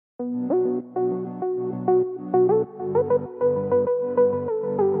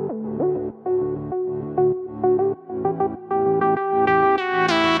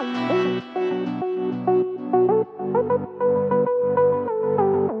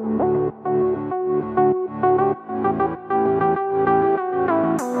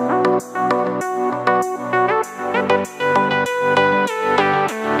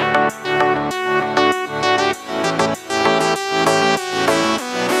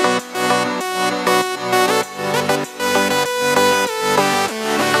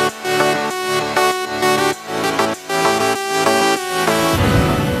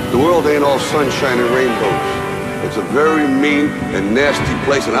Ain't all sunshine and rainbows. It's a very mean and nasty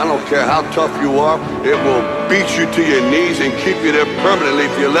place, and I don't care how tough you are, it will beat you to your knees and keep you there permanently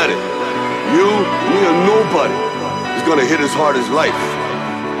if you let it. You, me, or nobody is gonna hit as hard as life.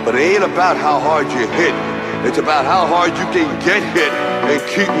 But it ain't about how hard you hit. It's about how hard you can get hit and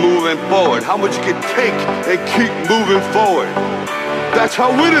keep moving forward. How much you can take and keep moving forward. That's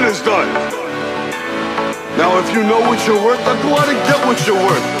how winning is done. Now if you know what you're worth, then go out and get what you're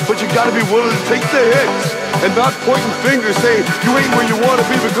worth. But you gotta be willing to take the hits and not pointing fingers saying you ain't where you wanna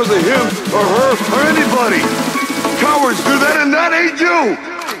be because of him or her or anybody. Cowards do that and that ain't you.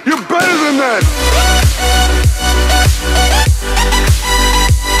 You're better than that.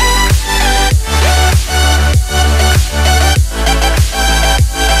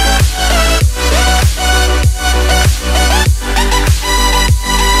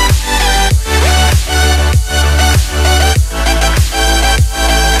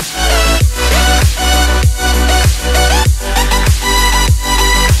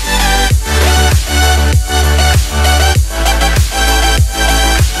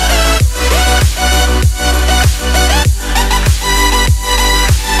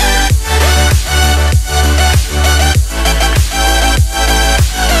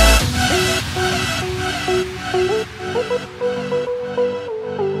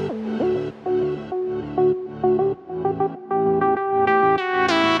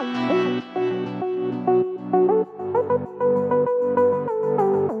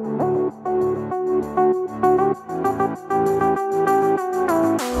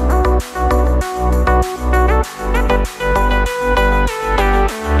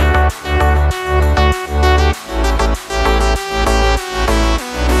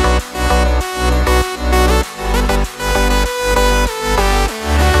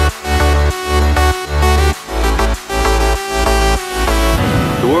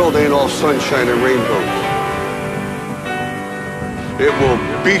 Sunshine and rainbows. It will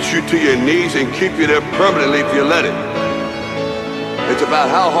beat you to your knees and keep you there permanently if you let it. It's about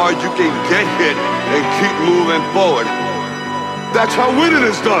how hard you can get hit and keep moving forward. That's how winning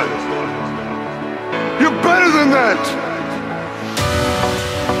is done. You're better than that.